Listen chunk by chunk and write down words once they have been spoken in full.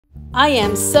I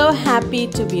am so happy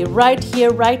to be right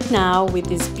here, right now, with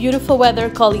this beautiful weather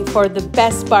calling for the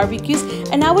best barbecues,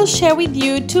 and I will share with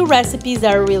you 2 recipes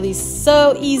that are really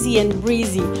so easy and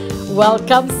breezy.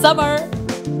 Welcome summer!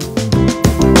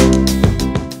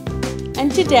 And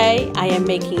today I am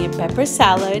making a pepper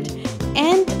salad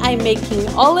and I'm making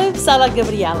olives alla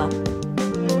Gabriela.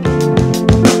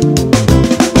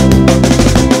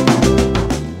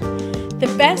 The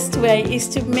best way is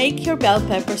to make your bell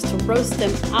peppers to roast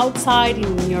them outside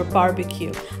in your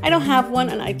barbecue. I don't have one,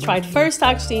 and I tried first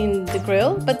actually in the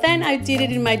grill, but then I did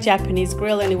it in my Japanese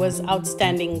grill and it was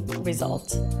outstanding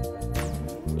result.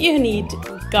 You need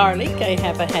garlic. I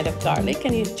have a head of garlic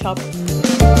and you chop.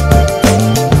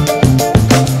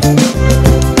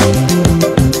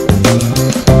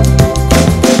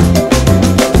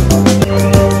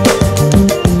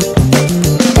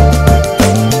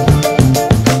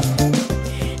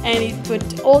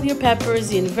 All your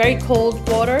peppers in very cold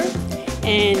water,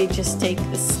 and you just take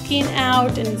the skin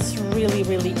out, and it's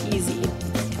really easy. It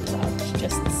comes out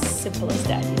just as simple as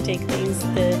that. You take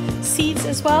the seeds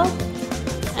as well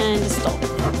and the stalk.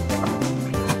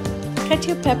 Cut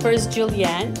your peppers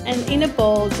julienne, and in a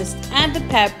bowl just add the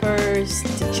peppers,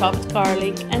 the chopped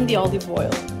garlic and the olive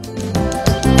oil.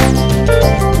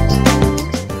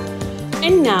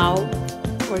 And now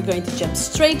we're going to jump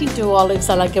straight into olives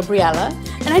alla Gabriela.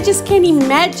 And I just can't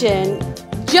imagine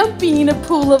jumping in a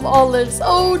pool of olives.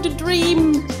 Oh, the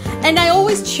dream! And I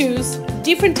always choose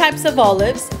different types of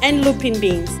olives and Lupin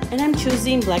beans. And I'm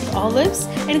choosing black olives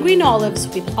and green olives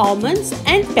with almonds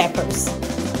and peppers.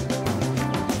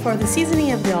 For the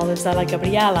seasoning of the olives alla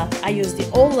Gabriela, I use the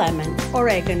whole lemon,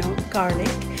 oregano,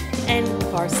 garlic and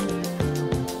parsley.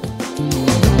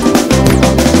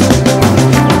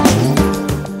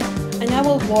 And I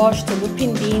will wash the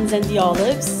Lupin beans and the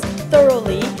olives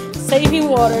thoroughly, saving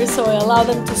water so I allow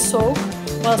them to soak,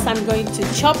 whilst I'm going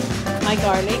to chop my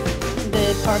garlic,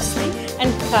 the parsley, and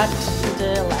cut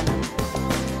the lemon.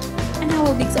 And I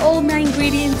will mix all my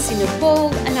ingredients in a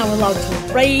bowl, and I will allow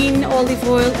to rain olive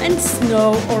oil and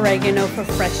snow oregano for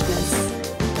freshness.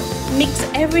 Mix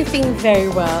everything very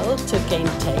well to gain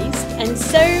taste, and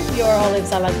serve your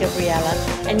olives alla Gabriela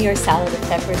and your salad of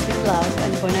peppers with love,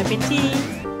 and bon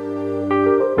appetit!